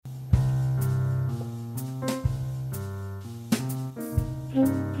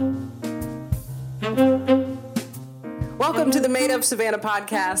Welcome to the Made of Savannah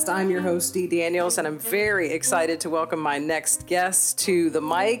podcast. I'm your host, Dee Daniels, and I'm very excited to welcome my next guest to the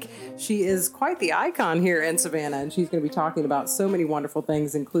mic. She is quite the icon here in Savannah, and she's going to be talking about so many wonderful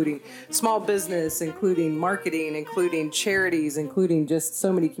things, including small business, including marketing, including charities, including just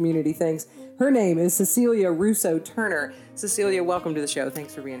so many community things. Her name is Cecilia Russo Turner. Cecilia, welcome to the show.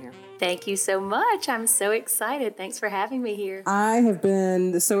 Thanks for being here. Thank you so much. I'm so excited. Thanks for having me here. I have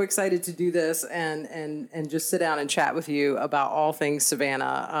been so excited to do this and just sit down and chat with you about all things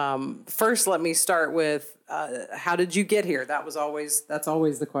Savannah. First, let me start with how did you get here? That's always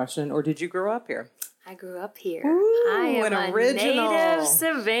the question. Or did you grow up here? I grew up here. Ooh, I am an original. native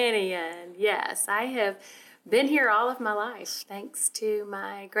Savannian. Yes, I have been here all of my life. Thanks to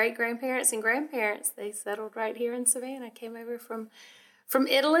my great-grandparents and grandparents. They settled right here in Savannah. I came over from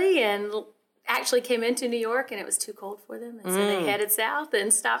Italy and actually came into New York, and it was too cold for them. And so they headed south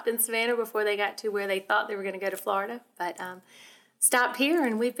and stopped in Savannah before they got to where they thought they were going to go to Florida. But stopped here,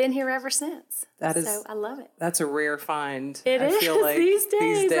 and we've been here ever since. So I love it. That's a rare find. It is. Feel like these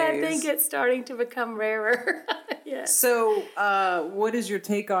days. I think it's starting to become rarer. Yes. So what is your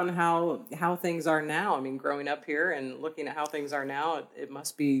take on how things are now? I mean, growing up here and looking at how things are now, it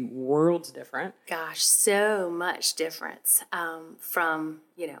must be worlds different. Gosh, so much difference from,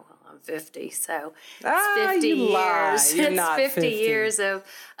 I'm 50, so it's 50 you lie. years. You're It's not 50 50 years of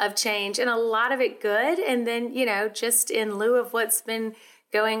change, and a lot of it good. And then, just in lieu of what's been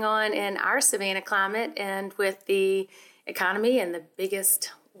going on in our Savannah climate and with the economy and the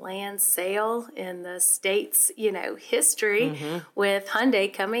biggest land sale in the state's, history with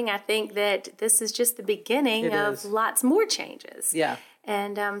Hyundai coming, I think that this is just the beginning of lots more changes. Yeah.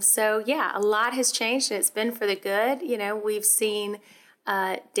 And a lot has changed, and it's been for the good. We've seen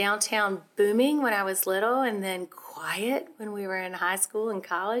downtown booming when I was little, and then quiet when we were in high school and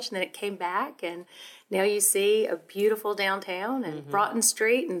college, and then it came back, and now you see a beautiful downtown and Broughton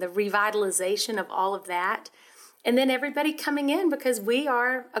Street and the revitalization of all of that. And then everybody coming in because we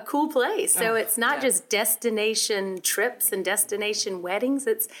are a cool place. So it's not just destination trips and destination weddings.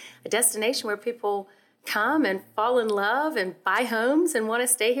 It's a destination where people come and fall in love and buy homes and want to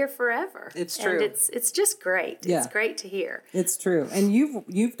stay here forever. It's true. And it's just great. Yeah. It's great to hear. It's true. And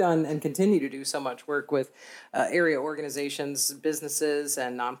you've done and continue to do so much work with area organizations, businesses,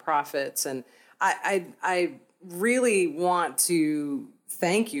 and nonprofits. And I really want to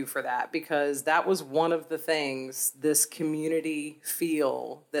thank you for that, because that was one of the things, this community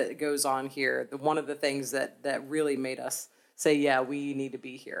feel that goes on here, one of the things that really made us say, yeah, we need to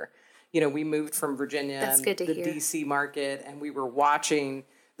be here. We moved from Virginia and the D.C. market, and we were watching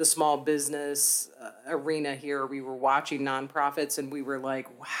the small business arena here. We were watching nonprofits, and we were like,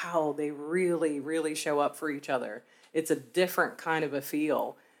 wow, they really, really show up for each other. It's a different kind of a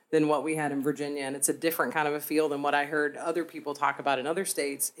feel than what we had in Virginia, and it's a different kind of a feel than what I heard other people talk about in other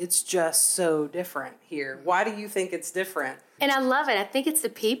states. It's just so different here. Why do you think it's different? And I love it. I think it's the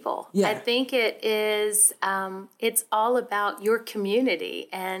people. Yeah. I think it is, it's all about your community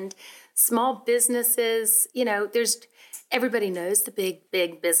and small businesses. Everybody knows the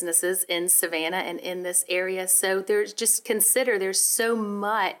big businesses in Savannah and in this area. So there's so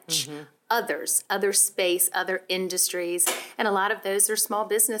much other space, other industries, and a lot of those are small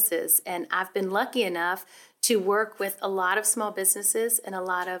businesses. And I've been lucky enough to work with a lot of small businesses and a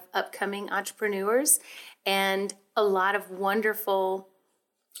lot of upcoming entrepreneurs and a lot of wonderful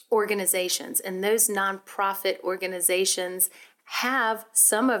organizations. And those nonprofit organizations have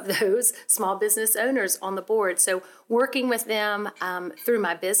some of those small business owners on the board. So working with them through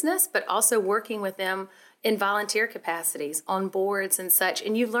my business, but also working with them in volunteer capacities on boards and such.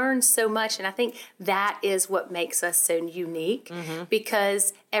 And you learn so much. And I think that is what makes us so unique,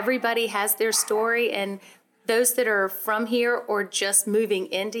 because everybody has their story, and those that are from here or just moving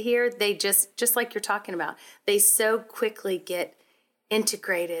into here, they just like you're talking about, they so quickly get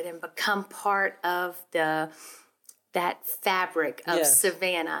integrated and become part of that fabric of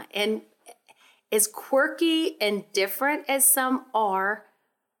Savannah. And as quirky and different as some are,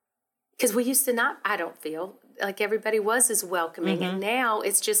 because we used to not, I don't feel like everybody was as welcoming. And now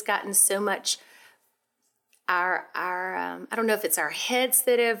it's just gotten so much, I don't know if it's our heads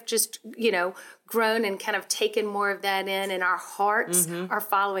that have just, grown and kind of taken more of that in, and our hearts are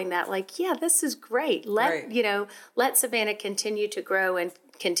following that. Like, yeah, this is great. Let Savannah continue to grow and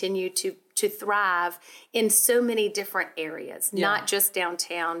continue to thrive in so many different areas, not just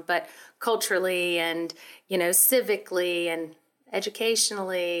downtown, but culturally and, civically and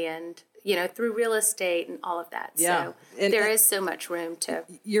educationally and through real estate and all of that. Yeah. So there is so much room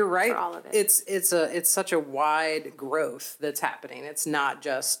you're right. for all of it. It's such a wide growth that's happening. It's not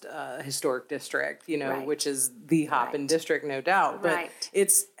just a historic district, Right. which is the Hoppin district, no doubt, but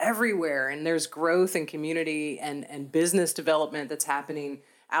it's everywhere. And there's growth and community and business development that's happening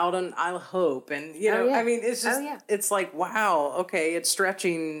out on Isle of Hope. And, I mean, it's just, it's like, wow, okay, it's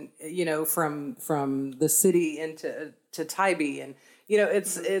stretching, from the city into Tybee. And,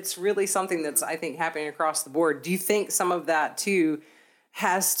 it's really something that's, I think, happening across the board. Do you think some of that, too,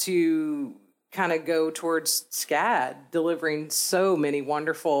 has to kind of go towards SCAD delivering so many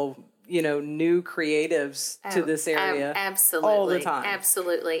wonderful, new creatives to this area? Absolutely. All the time.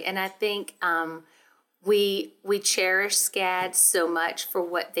 Absolutely. And I think we cherish SCAD so much for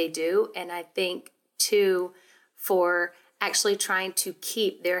what they do. And I think, too, for actually trying to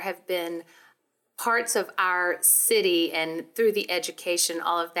there have been parts of our city and through the education,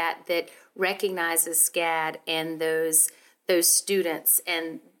 all of that recognizes SCAD and those students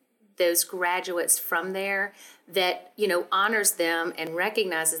and those graduates from there that, honors them and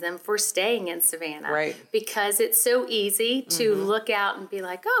recognizes them for staying in Savannah. Right. Because it's so easy to look out and be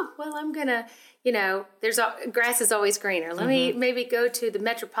like, oh, well, I'm going to, grass is always greener. Let me maybe go to the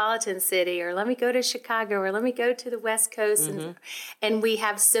metropolitan city, or let me go to Chicago, or let me go to the West Coast. And we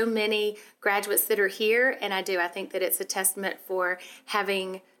have so many graduates that are here. And I think that it's a testament for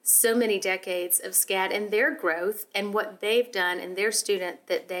having so many decades of SCAD and their growth and what they've done and their student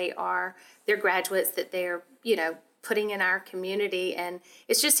that their graduates that they're, putting in our community. And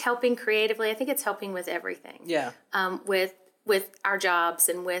it's just helping creatively. I think it's helping with everything. Yeah. With our jobs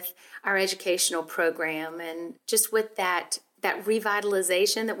and with our educational program and just with that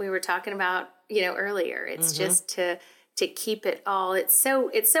revitalization that we were talking about, earlier. It's just to keep it all. It's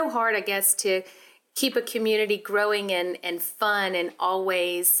so hard, I guess, to keep a community growing and fun and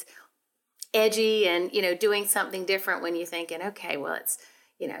always edgy and, doing something different when you're thinking, okay, well, it's,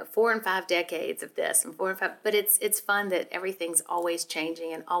 4 and 5 decades of this and 4 and 5, but it's fun that everything's always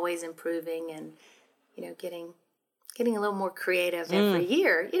changing and always improving and, getting a little more creative every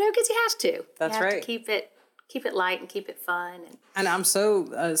year, because you have to. That's you have right. To keep it light and keep it fun. And I'm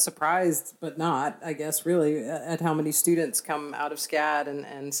so surprised, but not, I guess, really, at how many students come out of SCAD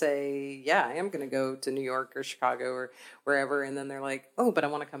and say, yeah, I am going to go to New York or Chicago or wherever. And then they're like, oh, but I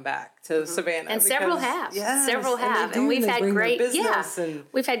want to come back to Savannah. And several have. Yes, several have. And we've had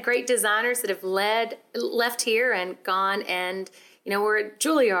we've had great designers that have left here and gone and, we're at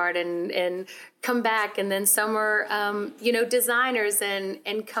Juilliard and come back, and then some are, designers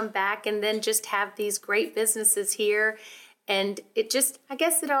and come back and then just have these great businesses here. And it just, I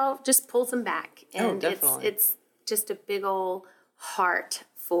guess it all just pulls them back. And definitely. It's just a big old heart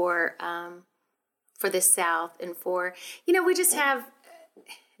for the South and for, we just have,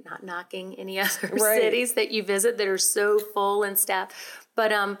 not knocking any other cities that you visit that are so full and stuff.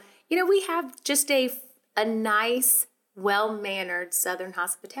 But, we have just a nice, well-mannered Southern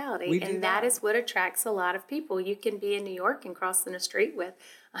hospitality, and that is what attracts a lot of people. You can be in New York and crossing the street with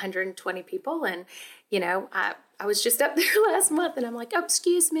 120 people, and I was just up there last month, and I'm like, oh,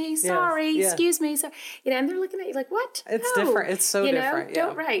 excuse me, sorry, excuse me, sorry, and they're looking at you like, what? It's different. It's so different.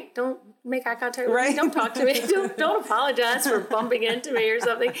 Don't make eye contact with me. Don't talk to me. Don't apologize for bumping into me or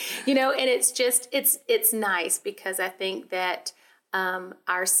something, and it's just it's nice because I think that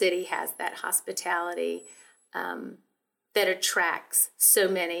our city has that hospitality. That attracts so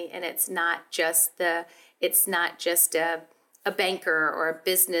many, and it's not just a banker or a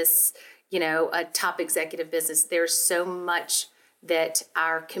business, a top executive business. There's so much that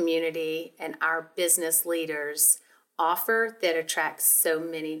our community and our business leaders offer that attracts so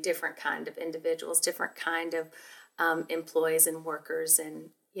many different kind of individuals, different kind of employees and workers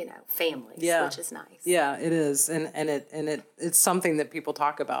and families, which is nice. Yeah, it is, and it's something that people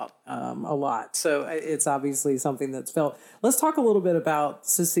talk about a lot. So it's obviously something that's felt. Let's talk a little bit about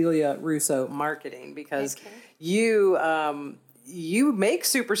Cecilia Russo marketing, because you make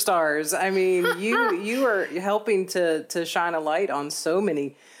superstars. I mean, you are helping to shine a light on so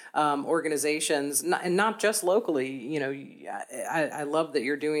many organizations, and not just locally. I love that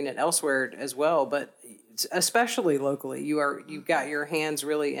you're doing it elsewhere as well, but especially locally, you've got your hands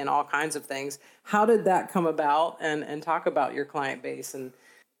really in all kinds of things. How did that come about? And talk about your client base. And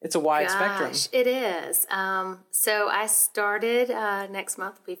it's a wide spectrum. It is. So I started next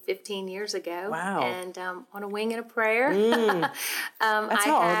month will be 15 years ago. Wow. And on a wing and a prayer. That's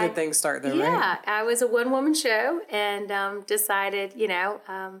how all good things start, though, right? Yeah, I was a one-woman show and decided,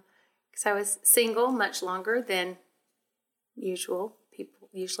 because I was single much longer than usual.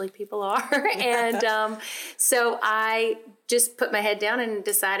 usually people are. And so I just put my head down and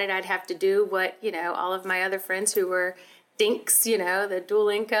decided I'd have to do what, all of my other friends who were dinks, the dual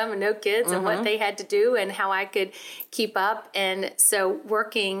income and no kids and what they had to do and how I could keep up. And so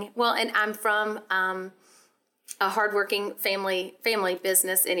and I'm from a hardworking family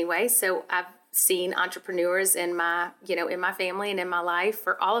business anyway. So I've seen entrepreneurs in my family and in my life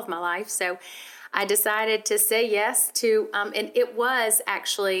for all of my life. So I decided to say yes to, and it was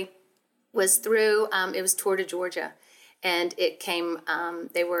through, it was Tour de Georgia, and it came,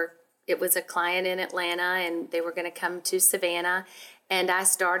 it was a client in Atlanta, and they were going to come to Savannah, and I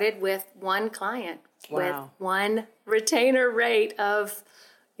started with one client with one retainer rate of,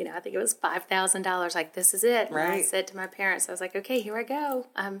 I think it was $5,000. Like, this is it. Right. And I said to my parents, I was like, okay, here I go.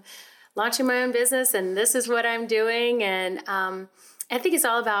 I'm launching my own business, and this is what I'm doing. And I think it's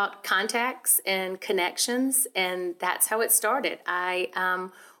all about contacts and connections, and that's how it started. I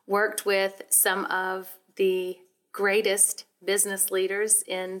worked with some of the greatest business leaders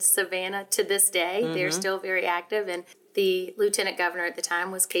in Savannah to this day. They're still very active, and the lieutenant governor at the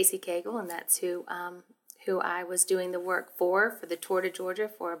time was Casey Cagle, and that's who I was doing the work for the Tour de Georgia,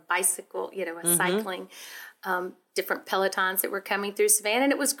 for a bicycle, a cycling, different pelotons that were coming through Savannah,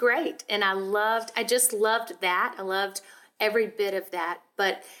 and it was great. And I just loved that. I loved every bit of that,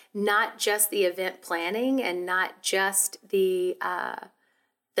 but not just the event planning and not just the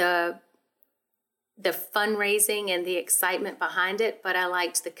fundraising and the excitement behind it, but I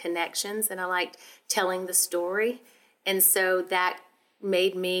liked the connections and I liked telling the story. And so that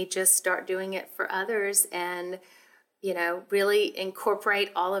made me just start doing it for others and, really incorporate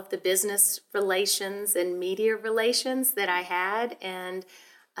all of the business relations and media relations that I had. And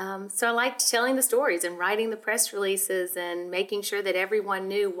so I liked telling the stories and writing the press releases and making sure that everyone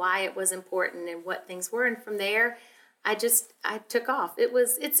knew why it was important and what things were. And from there, I took off. It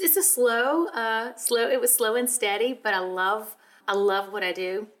was slow, and steady, but I love what I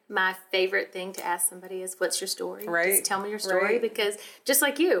do. My favorite thing to ask somebody is, what's your story? Right. Just tell me your story, because just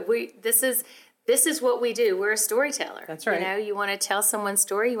like you, this is what we do. We're a storyteller. That's right. You want to tell someone's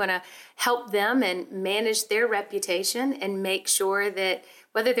story. You want to help them and manage their reputation and make sure that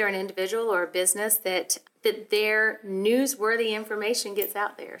whether they're an individual or a business, that their newsworthy information gets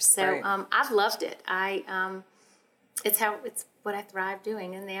out there. So I've loved it. It's what I thrive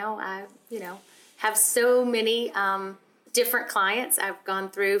doing. And now I, have so many different clients. I've gone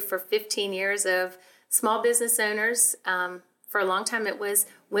through for 15 years of small business owners. For a long time, it was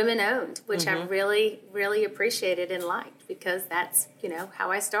women owned, which I really, really appreciated and liked, because that's,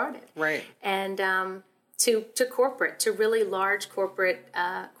 how I started. Right. And to corporate, to really large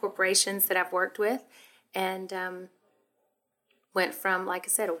corporations that I've worked with, and went from, like I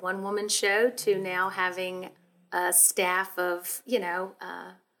said, a one-woman show to now having a staff of,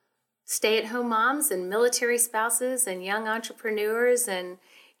 stay-at-home moms and military spouses and young entrepreneurs and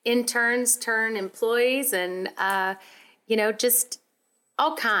interns turn employees and, just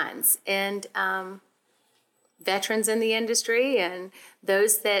all kinds. And veterans in the industry and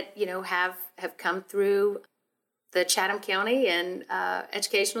those that, have come through the Chatham County and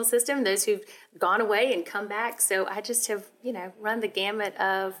educational system, those who've gone away and come back. So I just have, run the gamut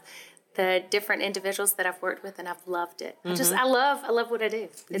of the different individuals that I've worked with, and I've loved it. I love what I do.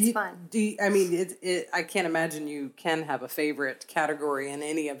 It's fun. I can't imagine you can have a favorite category in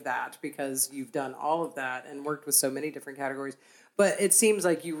any of that, because you've done all of that and worked with so many different categories. But it seems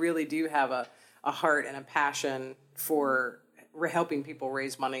like you really do have a heart and a passion for helping people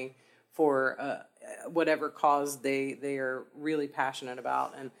raise money for whatever cause they are really passionate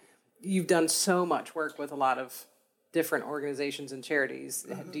about. And you've done so much work with a lot of different organizations and charities.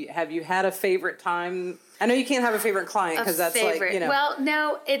 Have you had a favorite time? I know you can't have a favorite client, because that's favorite. Well,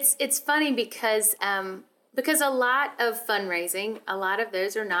 no, it's funny because a lot of fundraising, a lot of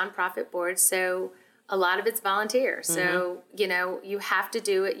those are nonprofit boards, so a lot of it's volunteer. So, you have to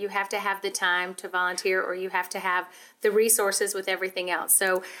do it. You have to have the time to volunteer, or you have to have the resources with everything else.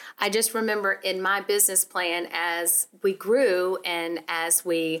 So I just remember in my business plan, as we grew and as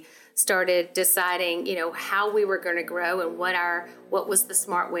we started deciding, how we were going to grow and what was the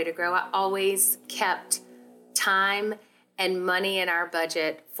smart way to grow, I always kept time and money in our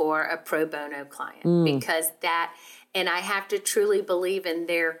budget for a pro bono client, because and I have to truly believe in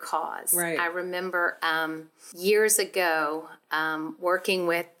their cause. Right. I remember years ago working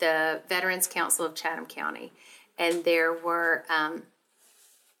with the Veterans Council of Chatham County, and there were,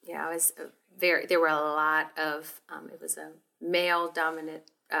 there were a lot of, it was a male-dominant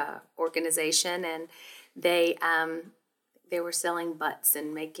organization, and they were selling butts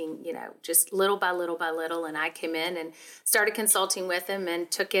and making, just little by little by little. And I came in and started consulting with them and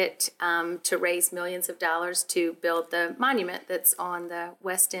took it to raise millions of dollars to build the monument that's on the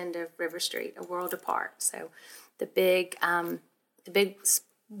west end of River Street, a world apart. So the big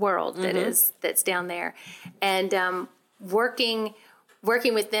world that's down there. And working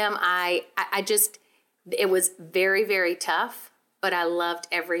with them, I just, it was very, very tough. But I loved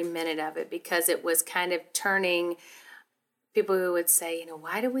every minute of it because it was kind of turning people who would say,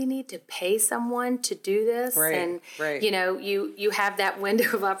 why do we need to pay someone to do this? Right, and, right. You have that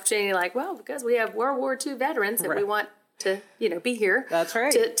window of opportunity like, well, because we have World War II veterans and we want to, be here. That's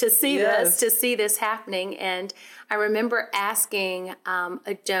right. To see this happening. And I remember asking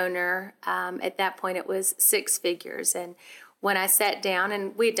a donor, at that point it was 6 figures. And when I sat down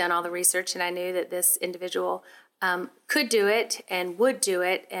and we'd done all the research and I knew that this individual could do it and would do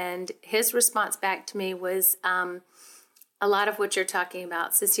it. And his response back to me was a lot of what you're talking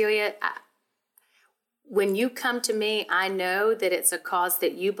about. Cecilia, when you come to me, I know that it's a cause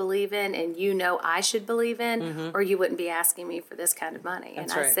that you believe in and I should believe in, or you wouldn't be asking me for this kind of money.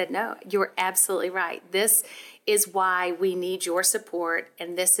 That's and I right. said, no, you're absolutely right. This is why we need your support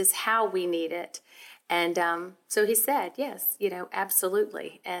and this is how we need it. And so he said, yes,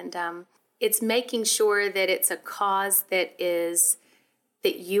 absolutely. And it's making sure that it's a cause that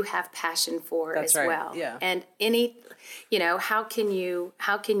you have passion for. That's as right. well. Yeah. And how can you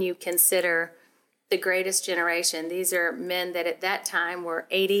consider the greatest generation? These are men that at that time were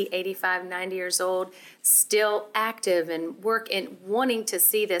 80, 85, 90 years old, still active and work and wanting to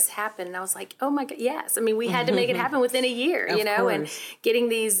see this happen. And I was like, oh my God, yes. I mean, we had to make it happen within a year, Of course. and getting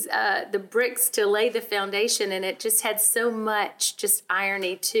these, the bricks to lay the foundation. And it just had so much just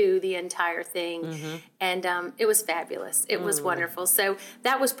irony to the entire thing. And it was fabulous. It was wonderful. So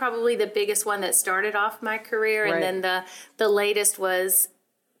that was probably the biggest one that started off my career. Right. And then the latest was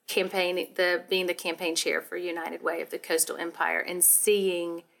being the campaign chair for United Way of the Coastal Empire and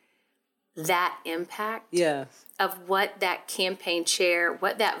seeing that impact of what that campaign chair,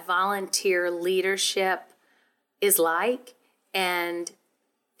 what that volunteer leadership is like, and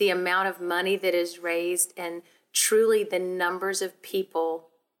the amount of money that is raised, and truly the numbers of people,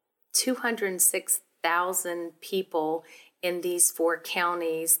 206,000 people in these 4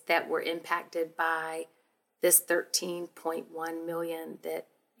 counties that were impacted by this 13.1 million that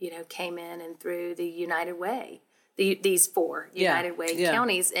came in and through the United Way, these 4 United Way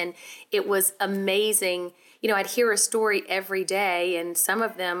counties. And it was amazing. I'd hear a story every day, and some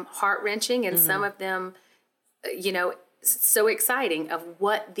of them heart-wrenching and some of them, so exciting of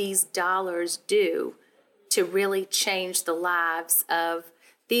what these dollars do to really change the lives of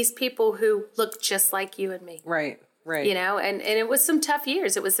these people who look just like you and me. Right. Right. And it was some tough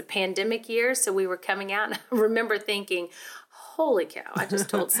years. It was a pandemic year, so we were coming out, and I remember thinking, holy cow, I just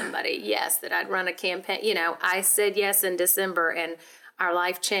told somebody yes that I'd run a campaign. I said yes in December, and our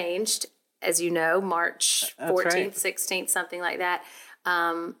life changed, as March 14th, 16th, something like that,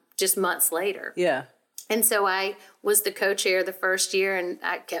 just months later. Yeah. And so I was the co-chair the first year, and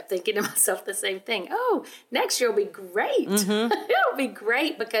I kept thinking to myself the same thing. Oh, next year will be great. It'll be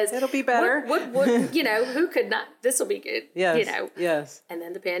great because it'll be better. Who could not? This will be good. Yes. Yes. And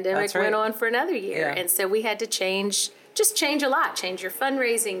then the pandemic went on for another year, and so we had to change a lot. Change your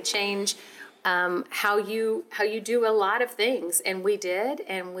fundraising. Change how you do a lot of things, and we did,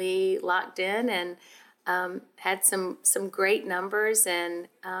 and we locked in and. Had some great numbers, and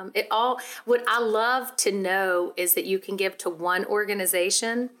what I love to know is that you can give to one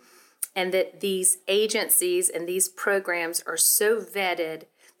organization, and that these agencies and these programs are so vetted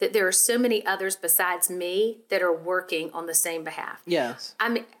that there are so many others besides me that are working on the same behalf. Yes.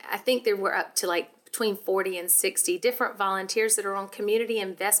 I think there were up to between 40 and 60 different volunteers that are on community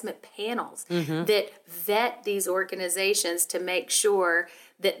investment panels that vet these organizations to make sure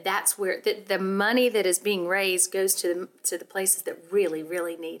that that's where the money that is being raised goes to the places that really,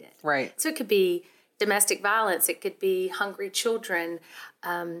 really need it. Right. So it could be domestic violence, it could be hungry children,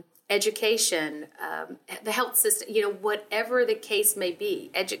 education, the health system, whatever the case may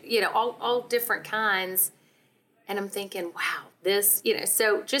be, all different kinds. And I'm thinking, wow, this,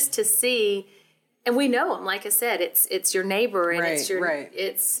 so just to see. And we know them, like I said, it's your neighbor, and it's your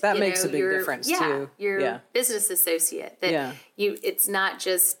it's that makes a big difference too. Your business associate. That it's not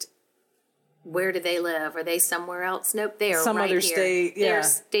just where do they live? Are they somewhere else? Nope, they are some right other here. state. They're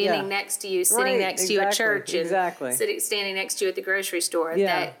standing next to you, sitting next to you at church, and standing next to you at the grocery store.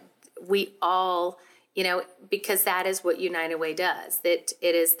 Yeah. That we all, because that is what United Way does. That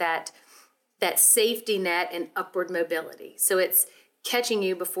it is that safety net and upward mobility. So it's catching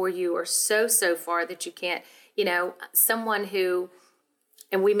you before you are so far that you can't, someone who,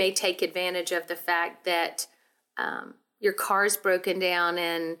 and we may take advantage of the fact that your car's broken down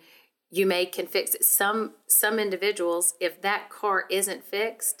and you can fix it. Some individuals, if that car isn't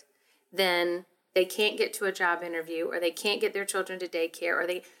fixed, then they can't get to a job interview, or they can't get their children to daycare, or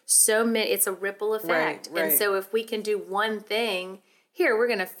it's a ripple effect. Right. And so if we can do one thing, here, we're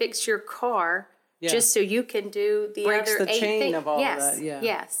going to fix your car just so you can do the Breaks other the 8 chain things. of all of that. Yeah.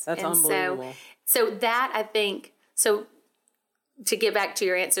 Yes. That's and unbelievable. So that, I think, to get back to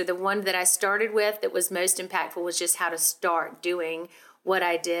your answer, the one that I started with that was most impactful was just how to start doing what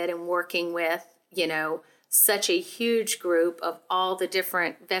I did and working with, such a huge group of all the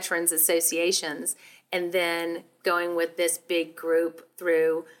different veterans associations, and then going with this big group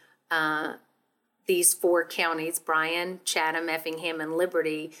through these 4 counties, Bryan, Chatham, Effingham, and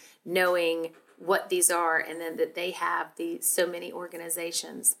Liberty, knowing what these are, and then that they have so many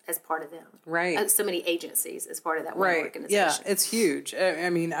organizations as part of them. Right. So many agencies as part of that one organization. Yeah, it's huge. I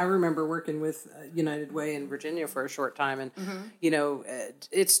mean, I remember working with United Way in Virginia for a short time, and,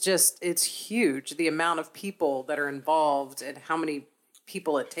 it's huge, the amount of people that are involved and how many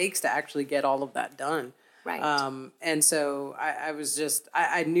people it takes to actually get all of that done. Right. And so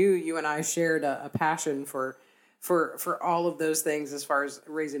I knew you and I shared a passion for all of those things as far as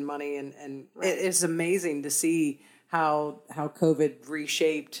raising money. And it's amazing to see how COVID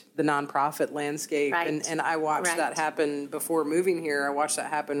reshaped the nonprofit landscape. Right. And I watched that happen before moving here. I watched that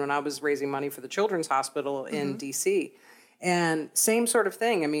happen when I was raising money for the Children's Hospital in DC. And same sort of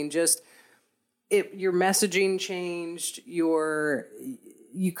thing. I mean, your messaging changed. You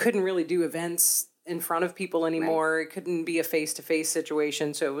couldn't really do events in front of people anymore. Right. It couldn't be a face-to-face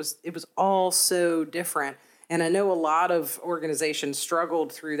situation. So it was all so different. And I know a lot of organizations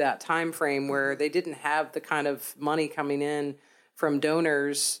struggled through that time frame where they didn't have the kind of money coming in from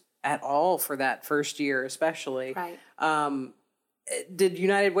donors at all for that first year, especially. Right. Did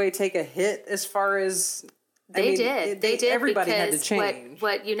United Way take a hit as far as... They did. Everybody had to change.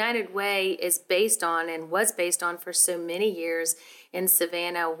 What United Way is based on and was based on for so many years in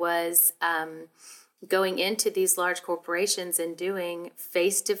Savannah was going into these large corporations and doing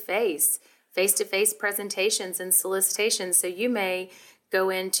face-to-face presentations and solicitations. So you may go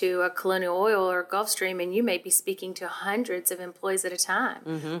into a Colonial Oil or Gulfstream and you may be speaking to hundreds of employees at a time.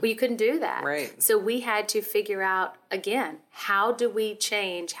 Mm-hmm. Well, you couldn't do that. Right. So we had to figure out, again, how do we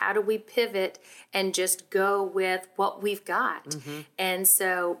change? How do we pivot and just go with what we've got? Mm-hmm. And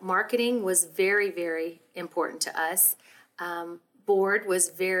so marketing was very, very important to us. Board was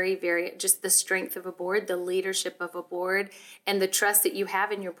very, very, just the strength of a board, the leadership of a board, and the trust that you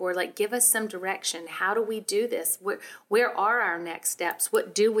have in your board. Like, give us some direction. How do we do this? Where are our next steps?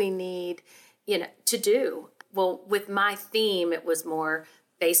 What do we need, to do? Well, with my theme, it was more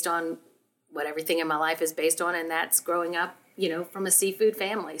based on what everything in my life is based on, and that's growing up, from a seafood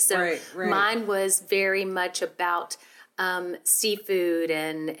family. So mine was very much about seafood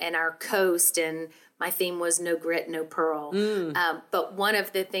and our coast, and my theme was no grit, no pearl. But one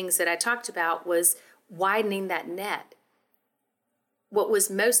of the things that I talked about was widening that net. What was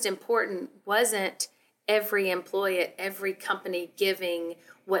most important wasn't every employee at every company giving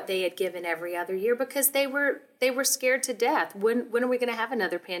what they had given every other year, because they were scared to death. When are we going to have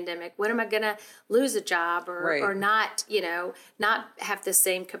another pandemic? When am I going to lose a job or not, not have the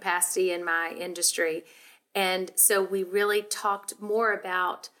same capacity in my industry? And so we really talked more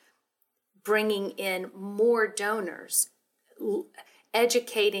about bringing in more donors,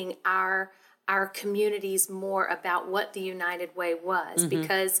 educating our communities more about what the United Way was. Mm-hmm.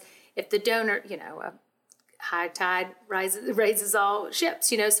 Because if the donor, a high tide raises all ships,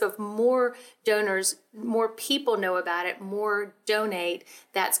 so if more donors, more people know about it, more donate,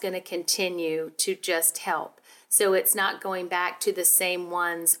 that's going to continue to just help. So it's not going back to the same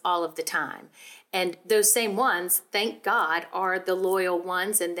ones all of the time. And those same ones, thank God, are the loyal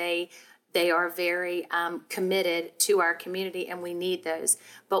ones, and they are very committed to our community, and we need those.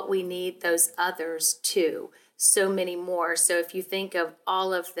 But we need those others too, so many more. So if you think of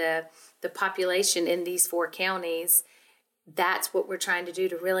all of the population in these 4 counties, that's what we're trying to do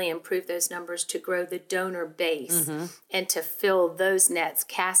to really improve those numbers, to grow the donor base, mm-hmm. and to fill those nets,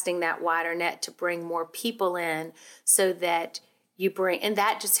 casting that wider net to bring more people in, so that and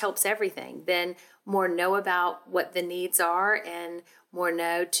that just helps everything. Then more know about what the needs are, and more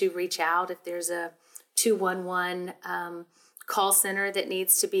know to reach out if there's a 211 call center that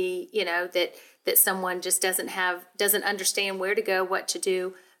needs to be, that someone just doesn't understand where to go, what to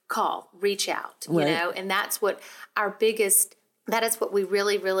do. Call, reach out, and that's what that is what we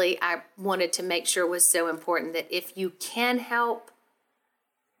really, really, I wanted to make sure was so important, that if you can help,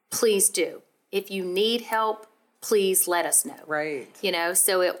 please do. if you need help, please let us know. Right.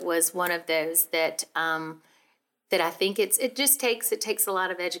 So it was one of those that that I think it takes a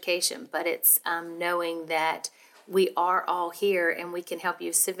lot of education, but it's knowing that we are all here and we can help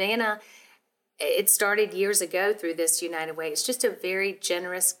you. Savannah, it started years ago through this United Way. It's just a very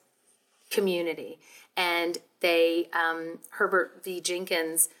generous community, and they Herbert V.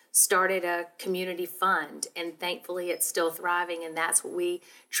 Jenkins started a community fund, and thankfully it's still thriving, and that's what we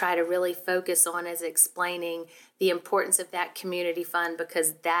try to really focus on, is explaining the importance of that community fund,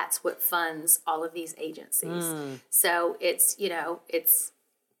 because that's what funds all of these agencies. So it's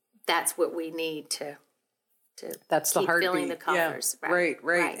that's what we need to that's keep the heartbeat. Filling the coffers. Yeah.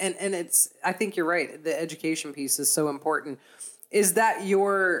 Right. And it's, I think you're right, the education piece is so important. Is that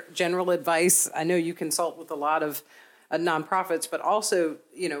your general advice? I know you consult with a lot of nonprofits, but also,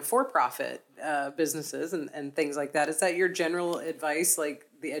 for-profit businesses and things like that. Is that your general advice, like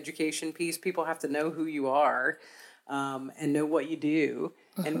the education piece? People have to know who you are and know what you do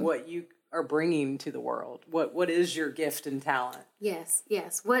and what you are bringing to the world. What is your gift and talent? Yes.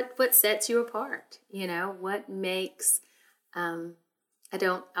 What sets you apart? What makes, I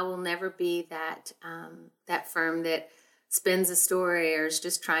will never be that firm that spins a story or is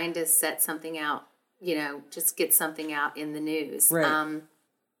just trying to set something out, just get something out in the news. Right.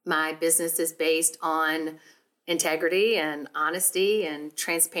 My business is based on integrity and honesty and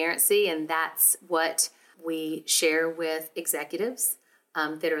transparency, and that's what we share with executives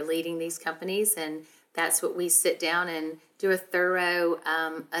that are leading these companies, and that's what we sit down and do a thorough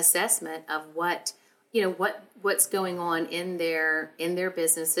assessment of what's going on in their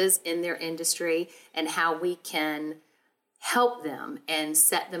businesses, in their industry, and how we can help them and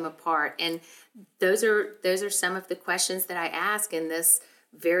set them apart. And those are some of the questions that I ask in this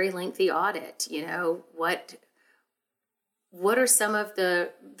very lengthy audit. What are some of the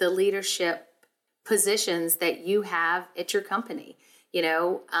leadership positions that you have at your company?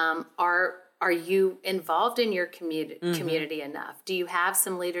 Are you involved in your community enough? Do you have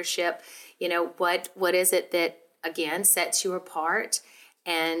some leadership? What is it that, again, sets you apart?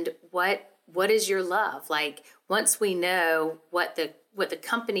 And what is your love? Like, once we know what the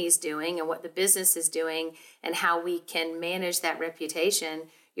company is doing and what the business is doing and how we can manage that reputation,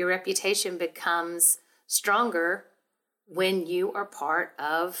 your reputation becomes stronger when you are part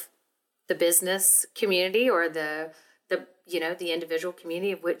of the business community or the individual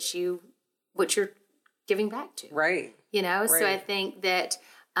community of what you're giving back to. Right. So I think that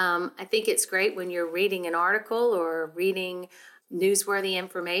I think it's great when you're reading an article or reading newsworthy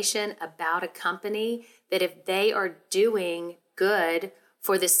information about a company, that if they are doing good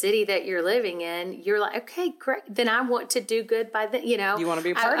for the city that you're living in, you're like, okay, great. Then I want to do good by the, you want to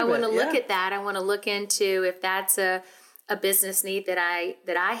be a part of it. I want to look at that. I want to look into if that's a business need that I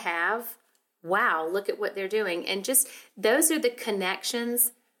have. Wow, look at what they're doing. And just, those are the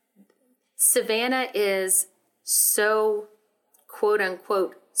connections. Savannah is so, quote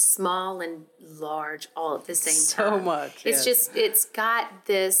unquote, small and large all at the same time. So much. It's just, it's got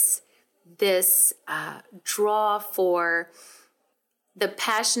this draw for the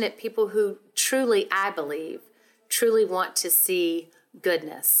passionate people who truly, I believe, want to see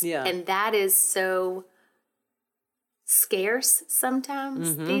goodness. Yeah. And that is so scarce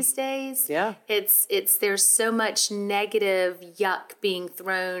sometimes these days. Yeah. It's there's so much negative yuck being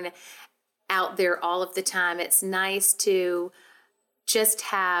thrown out there all of the time. It's nice to just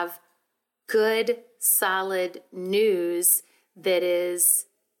have good, solid news that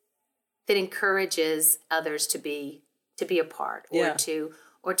encourages others to be a part or to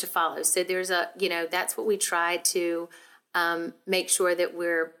follow. So there's that's what we try to make sure that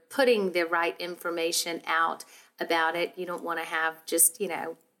we're putting the right information out about it. You don't want to have just,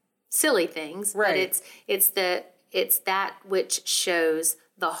 silly things, right. But it's that which shows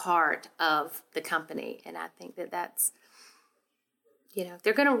the heart of the company. And I think that's,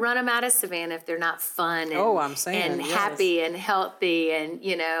 they're going to run them out of Savannah if they're not fun and happy and healthy and,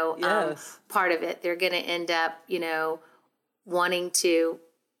 part of it. They're going to end up, wanting to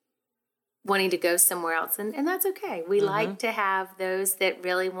go somewhere else. And that's okay. We like to have those that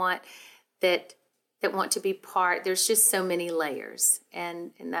really want that want to be part. There's just so many layers.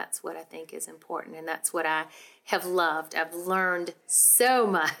 And that's what I think is important. And that's what I have loved. I've learned so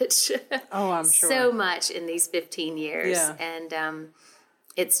much. Oh, I'm sure. So much in these 15 years. Yeah. And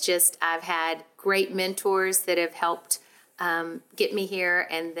it's just, I've had great mentors that have helped get me here.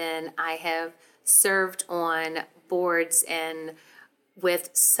 And then I have served on boards and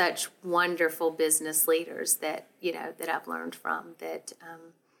with such wonderful business leaders that I've learned from, that's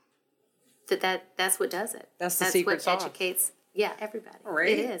what does it. That's the secret what sauce. Educates Yeah, everybody. Right?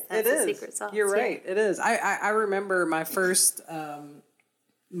 It is. That's the secret sauce. You're right. It is. I remember my first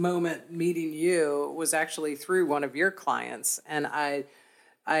moment meeting you was actually through one of your clients, and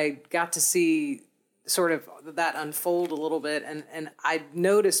I got to see sort of that unfold a little bit, and I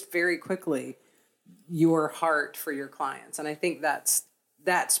noticed very quickly your heart for your clients, and I think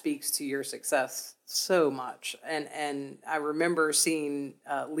that speaks to your success so much. And I remember seeing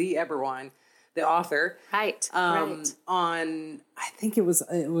Lee Eberwein, the author, right. on, I think it was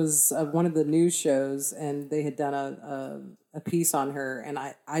one of the news shows, and they had done a piece on her, and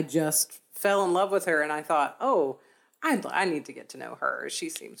I just fell in love with her, and I thought, oh, I need to get to know her. She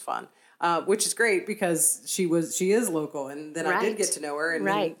seems fun. Which is great because she is local, and then I did get to know her, and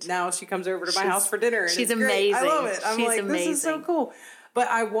then now she comes over to my house for dinner. And she's it's amazing. Great. I love it. I'm she's like, amazing. This is so cool. But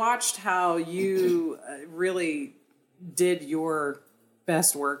I watched how you really did your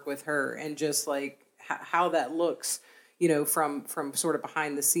best work with her, and just like how that looks, from sort of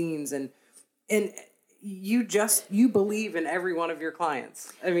behind the scenes, and you believe in every one of your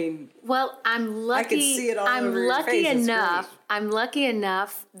clients. I mean, well, I'm lucky. I can see it all over your face. I'm lucky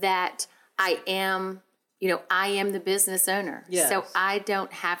enough that I am the business owner. Yes. So I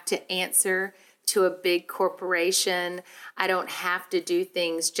don't have to answer to a big corporation. I don't have to do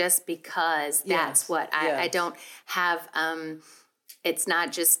things just because that's what I don't have. It's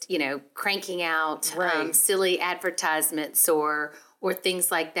not just, cranking out silly advertisements or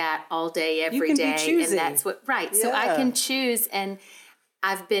things like that all day, every day. And that's what, So I can choose, and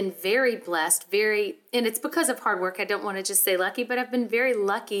I've been very blessed, and it's because of hard work. I don't want to just say lucky, but I've been very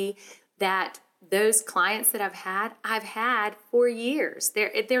lucky that those clients that I've had for years.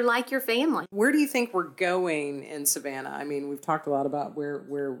 They're like your family. Where do you think we're going in Savannah? I mean, we've talked a lot about where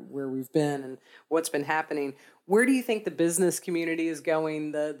we've been and what's been happening. Where do you think the business community is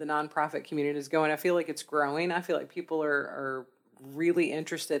going, the nonprofit community is going? I feel like it's growing. I feel like people are really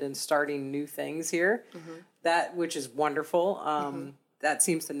interested in starting new things here, which is wonderful. That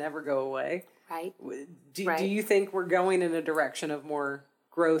seems to never go away. Right. Do you think we're going in a direction of more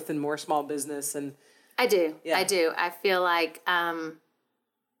growth and more small business? And I do. I feel like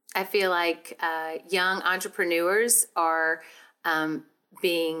young entrepreneurs are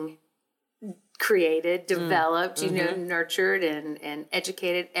being created, developed, nurtured and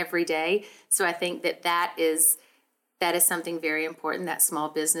educated every day. So I think that is something very important. That small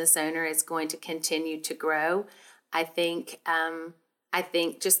business owner is going to continue to grow. I think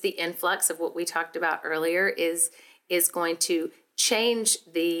just the influx of what we talked about earlier is going to change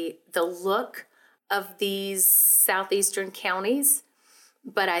the look of these southeastern counties.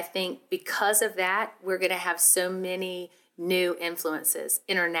 But I think because of that, we're going to have so many new influences,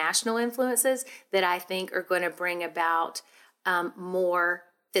 international influences, that I think are going to bring about more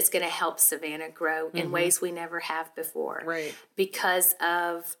that's going to help Savannah grow in ways we never have before. Right. Because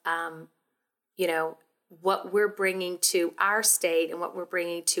of, what we're bringing to our state and what we're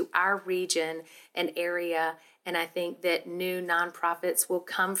bringing to our region and area. And I think that new nonprofits will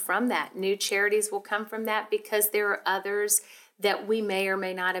come from that. New charities will come from that, because there are others that we may or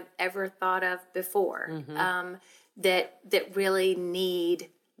may not have ever thought of before that really need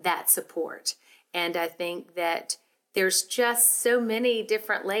that support. And I think that there's just so many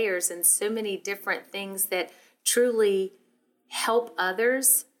different layers and so many different things that truly help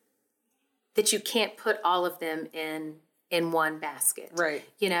others that you can't put all of them in one basket. Right.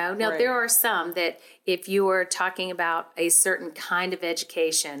 Now there are some that if you are talking about a certain kind of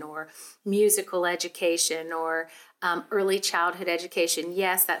education or musical education or early childhood education,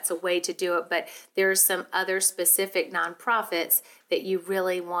 yes, that's a way to do it. But there are some other specific nonprofits that you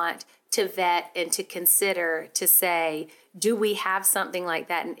really want to vet and to consider to say, do we have something like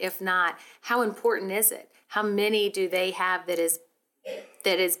that? And if not, how important is it? How many do they have that is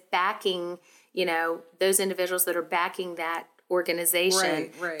backing, those individuals that are backing that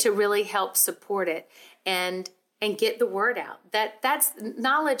organization to really help support it and get the word out. That's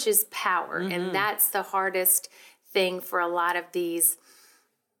knowledge is power, and that's the hardest thing for a lot of these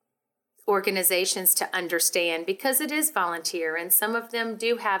organizations to understand, because it is volunteer, and some of them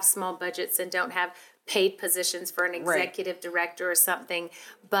do have small budgets and don't have paid positions for an executive director or something.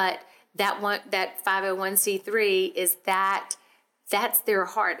 But that 501c3 is that's their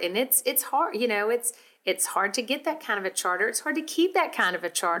heart, and it's hard. It's hard to get that kind of a charter. It's hard to keep that kind of a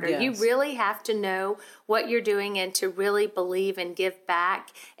charter. Yes. You really have to know what you're doing and to really believe and give back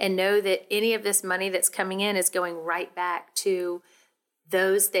and know that any of this money that's coming in is going right back to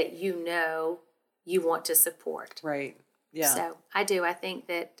those that you want to support. Right. Yeah. So I do. I think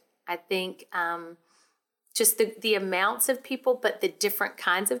just the amounts of people, but the different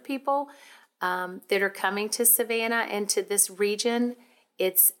kinds of people that are coming to Savannah and to this region.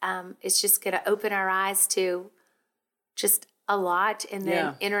 It's just going to open our eyes to just a lot, and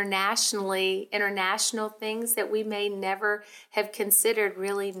then international things that we may never have considered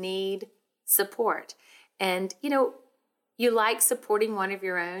really need support. And you like supporting one of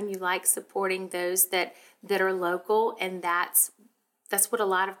your own. You like supporting those that are local, and that's what a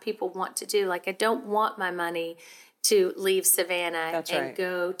lot of people want to do. Like, I don't want my money to leave Savannah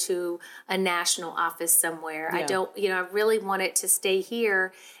go to a national office somewhere. Yeah. I don't, I really want it to stay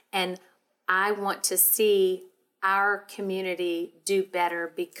here, and I want to see our community do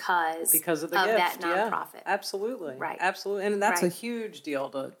better because of that nonprofit. Yeah, absolutely. Right. Absolutely. And that's a huge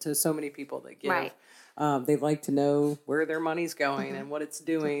deal to so many people that give. Right. They like to know where their money's going and what it's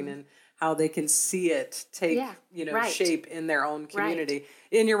doing and how they can see it take, shape in their own community.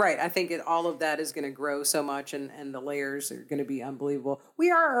 Right. And you're right. I think all of that is going to grow so much, and the layers are going to be unbelievable. We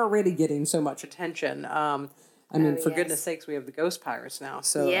are already getting so much attention. For goodness sakes, we have the Ghost Pirates now.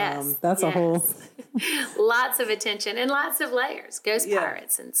 So that's a whole... Lots of attention and lots of layers. Ghost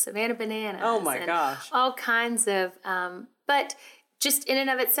Pirates and Savannah Bananas. Oh, my gosh. All kinds of... but just in and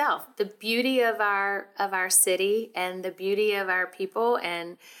of itself, the beauty of our city and the beauty of our people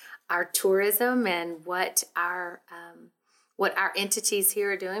and our tourism and what our entities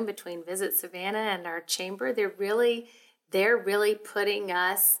here are doing between Visit Savannah and our chamber, they're really putting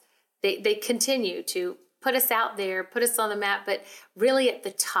us... They continue to put us out there, put us on the map, but really at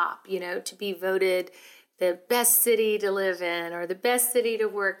the top, to be voted the best city to live in or the best city to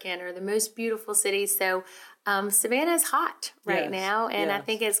work in or the most beautiful city. So Savannah is hot right now, and I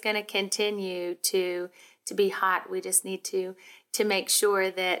think it's going to continue to be hot. We just need to make sure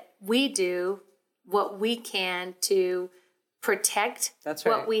that we do what we can to protect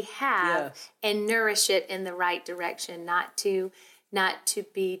what we have and nourish it in the right direction, not to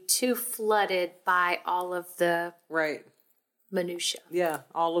be too flooded by all of the minutia. Yeah,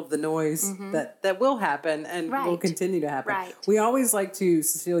 all of the noise that will happen and will continue to happen. Right. We always like to,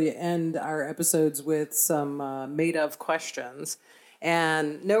 Cecilia, end our episodes with some made-of questions.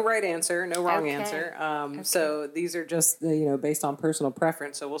 And no right answer, no wrong answer. So these are just, based on personal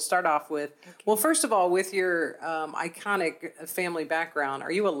preference. So we'll start off with, well, first of all, with your iconic family background,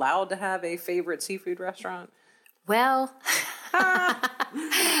 are you allowed to have a favorite seafood restaurant? Well,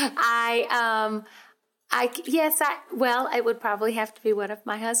 it would probably have to be one of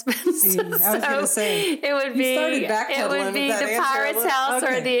my husband's. I was going to say it would be the Pirate's House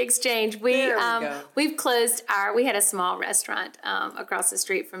or the Exchange. We've closed we had a small restaurant across the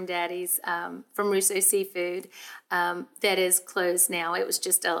street from Daddy's from Russo Seafood that is closed now. It was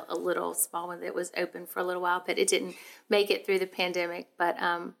just a little small one that was open for a little while, but it didn't make it through the pandemic. But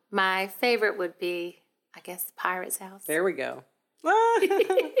my favorite would be, I guess, the Pirate's House. There we go.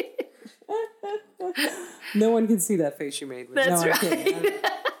 No one can see that face you made. That's right.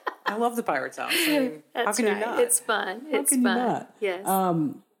 I love the Pirate's House. How can you not? It's fun. How can you not? Yes.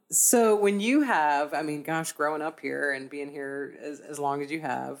 So when you have, growing up here and being here as long as you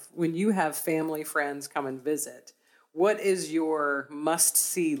have, when you have family, friends come and visit, what is your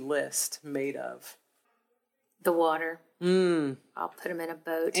must-see list made of? The water. I'll put them in a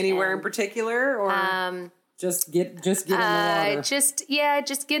boat. Anywhere in particular, or just get in the water? Just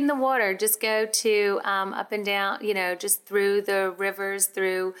get in the water. Just go to up and down. Just through the rivers,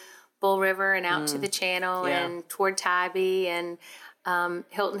 through Bull River and out to the Channel and toward Tybee and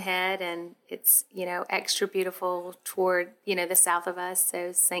Hilton Head, and it's extra beautiful toward the south of us.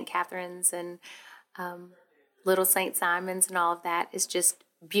 So St. Catherine's and Little St. Simon's and all of that is just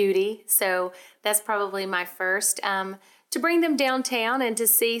beauty. So that's probably my first, to bring them downtown and to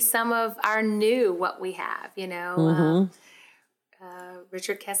see some of our what we have,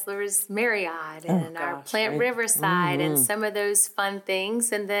 Richard Kessler's Marriott and our Plant Riverside and some of those fun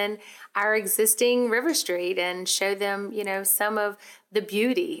things. And then our existing River Street and show them, some of the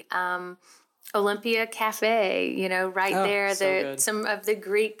beauty. Olympia Cafe, there, some of the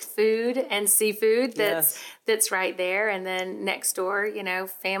Greek food and seafood that's right there. And then next door,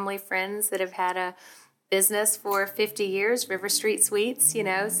 family friends that have had a business for 50 years, River Street Sweets,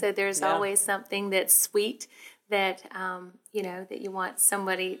 so there's always something that's sweet that, that you want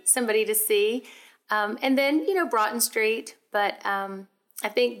somebody to see. And then, Broughton Street, but I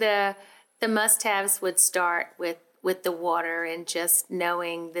think the must-haves would start with the water and just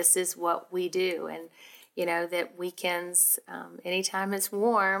knowing this is what we do. And, that weekends, anytime it's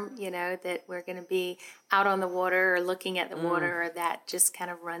warm, that we're going to be out on the water or looking at the water, or that just kind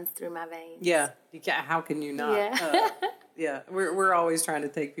of runs through my veins. Yeah. How can you not? Yeah. We're always trying to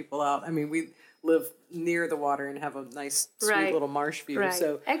take people out. I mean, we live near the water and have a nice, sweet little marsh view. Right.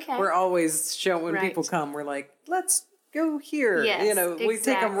 So we're always showing, when people come, we're like, let's go here. Yes, you know, we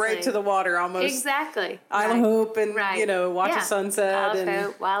take them right to the water almost. Exactly. Isle of Hope and, you know, watch a sunset. Isle of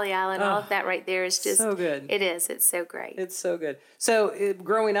Hope, Wally Island, all of that right there is just so good. It is. It's so great. It's so good. So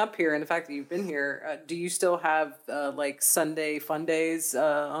growing up here and the fact that you've been here, do you still have like Sunday fun days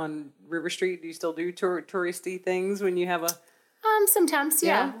on River Street? Do you still do touristy things when you have a... Sometimes,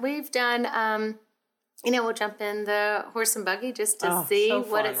 yeah. We've done... you know, we'll jump in the horse and buggy just to see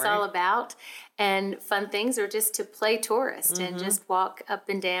what it's all about, and fun things, or just to play tourist and just walk up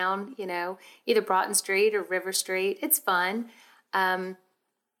and down, you know, either Broughton Street or River Street. It's fun.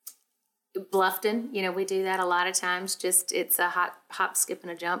 Bluffton, you know, we do that a lot of times. Just it's a hop, skip,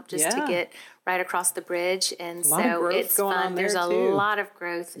 and a jump just to get right across the bridge, and so it's fun. There's a lot of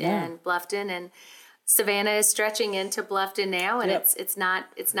growth in Bluffton, and Savannah is stretching into Bluffton now, and it's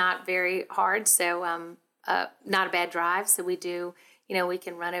not very hard. So not a bad drive. So we do, you know, we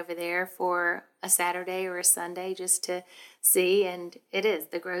can run over there for a Saturday or a Sunday just to see. And it is,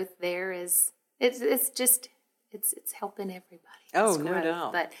 the growth there is, it's helping everybody. Oh, no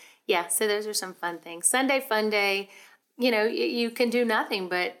doubt. But yeah, so those are some fun things. Sunday fun day. You know, you can do nothing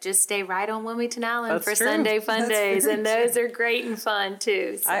but just stay right on Wilmington Island for Sunday fun days, and those are great and fun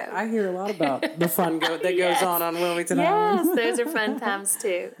too. So. I hear a lot about the fun that goes on Wilmington Island. Yes, those are fun times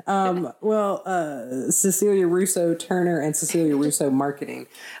too. Cecilia Russo Turner and Cecilia Russo Marketing,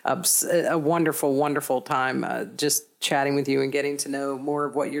 a wonderful, wonderful time just chatting with you and getting to know more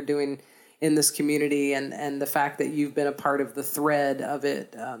of what you're doing in this community, and the fact that you've been a part of the thread of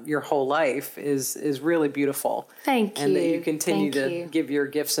it your whole life is really beautiful. Thank you. And that you continue to give your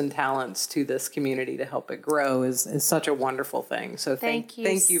gifts and talents to this community to help it grow is such a wonderful thing. So thank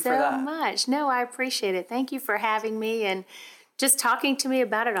you for that. so much. No, I appreciate it. Thank you for having me and just talking to me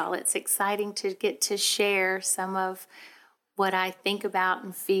about it all. It's exciting to get to share some of what I think about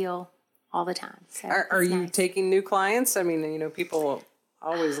and feel all the time. So are you taking new clients? I mean, you know, people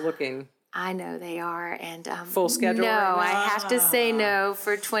always looking. I know they are, and full schedule. No, I have to say no.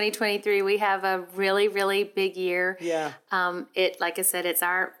 For 2023, we have a really, really big year. Yeah. Like I said,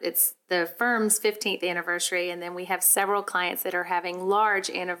 it's the firm's 15th anniversary, and then we have several clients that are having large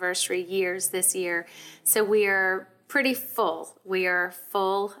anniversary years this year. So we are pretty full. We are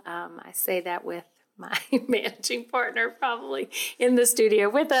full. I say that with my managing partner probably in the studio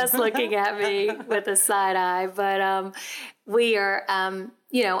with us, looking at me with a side eye. But we are.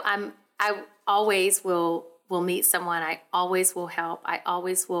 I always will meet someone. I always will help. I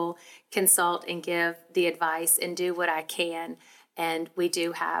always will consult and give the advice and do what I can. And we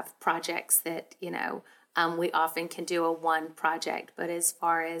do have projects that, you know, we often can do a one project. But as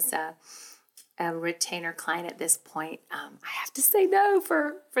far as a retainer client at this point, I have to say no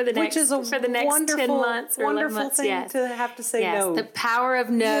for the next 10 months or 11 months. Thing to have to say no. The power of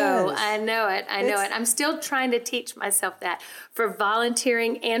no. Yes. I know it. I'm still trying to teach myself that for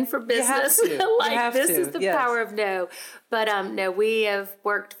volunteering and for business. This is the power of no. But no, we have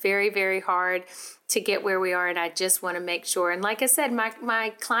worked very, very hard to get where we are, and I just want to make sure. And like I said,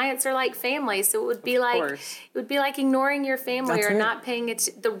 my clients are like family, so it would be like ignoring your family or not paying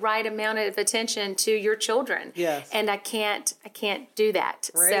the right amount of attention to your children. Yes. And I can't do that.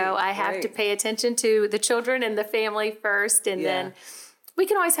 Right, so I have to pay attention to the children and the family first, and then we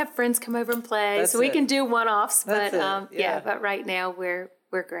can always have friends come over and play. We can do one-offs, but but right now we're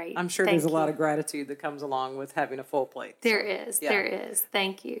great. I'm sure there's a lot of gratitude that comes along with having a full plate. There is.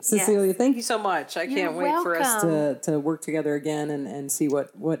 Thank you. Cecilia, thank you so much. I can't wait for us to work together again and see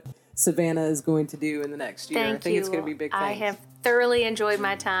what Savannah is going to do in the next year. I think it's going to be big things. I have thoroughly enjoyed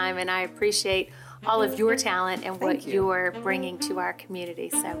my time, and I appreciate all of your talent and what you're bringing to our community.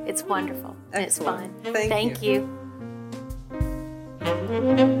 So it's wonderful. Excellent. It's fun. Thank you.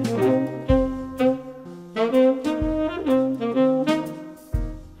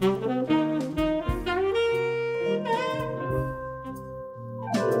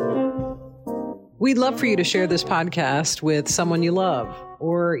 We'd love for you to share this podcast with someone you love,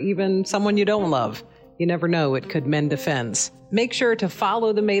 or even someone you don't love. You never know, it could mend a fence. Make sure to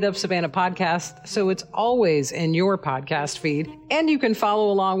follow the Made of Savannah podcast so it's always in your podcast feed. And you can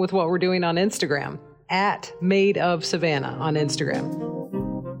follow along with what we're doing on Instagram, at Made of Savannah on Instagram.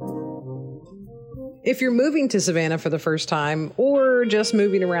 If you're moving to Savannah for the first time or just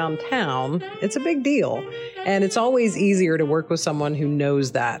moving around town, it's a big deal. And it's always easier to work with someone who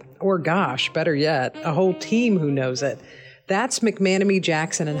knows that. Or gosh, better yet, a whole team who knows it. That's McManamy,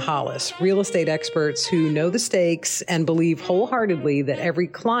 Jackson, and Hollis, real estate experts who know the stakes and believe wholeheartedly that every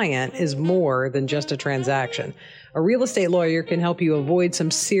client is more than just a transaction. A real estate lawyer can help you avoid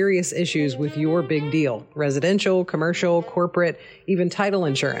some serious issues with your big deal: residential, commercial, corporate, even title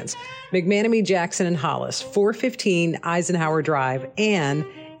insurance. McManamy, Jackson, and Hollis, 415 Eisenhower Drive, and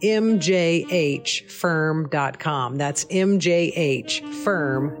mjhfirm.com. That's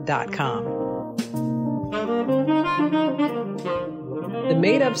mjhfirm.com. The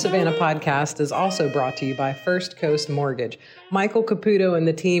Made Up Savannah podcast is also brought to you by First Coast Mortgage. Michael Caputo and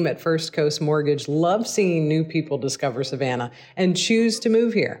the team at First Coast Mortgage love seeing new people discover Savannah and choose to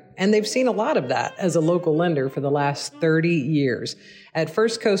move here. And they've seen a lot of that as a local lender for the last 30 years. At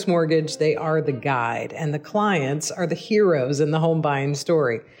First Coast Mortgage, they are the guide, and the clients are the heroes in the home buying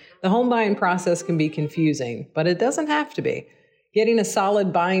story. The home buying process can be confusing, but it doesn't have to be. Getting a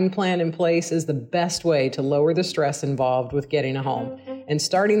solid buying plan in place is the best way to lower the stress involved with getting a home. And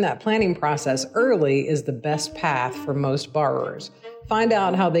starting that planning process early is the best path for most borrowers. Find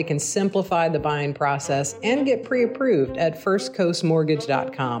out how they can simplify the buying process and get pre-approved at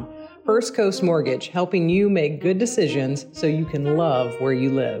firstcoastmortgage.com. First Coast Mortgage, helping you make good decisions so you can love where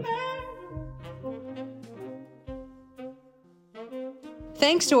you live.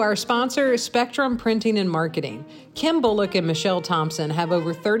 Thanks to our sponsor, Spectrum Printing and Marketing. Kim Bullock and Michelle Thompson have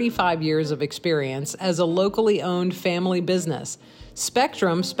over 35 years of experience as a locally owned family business.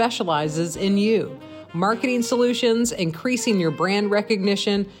 Spectrum specializes in you. Marketing solutions, increasing your brand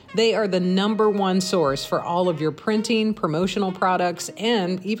recognition, they are the #1 source for all of your printing, promotional products,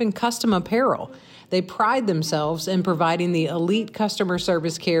 and even custom apparel. They pride themselves in providing the elite customer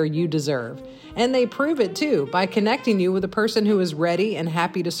service care you deserve. And they prove it too by connecting you with a person who is ready and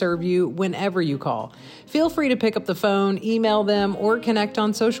happy to serve you whenever you call. Feel free to pick up the phone, email them, or connect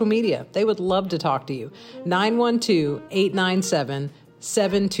on social media. They would love to talk to you.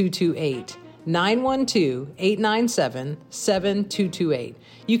 912-897-7228. 912-897-7228.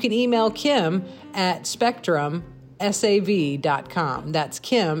 You can email Kim at spectrumsav.com. That's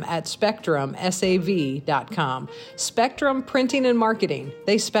Kim at spectrumsav.com. Spectrum Printing and Marketing.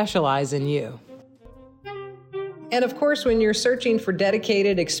 They specialize in you. And of course, when you're searching for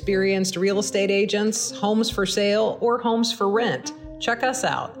dedicated, experienced real estate agents, homes for sale, or homes for rent, check us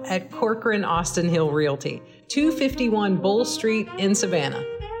out at Corcoran Austin Hill Realty, 251 Bull Street in Savannah,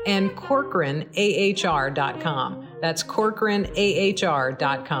 and CorcoranAHR.com. That's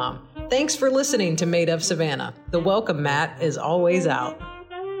CorcoranAHR.com. Thanks for listening to Made of Savannah. The welcome mat is always out.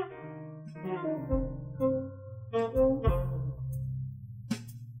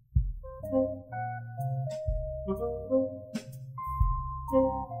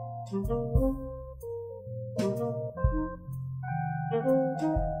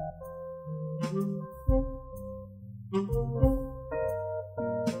 Thank you.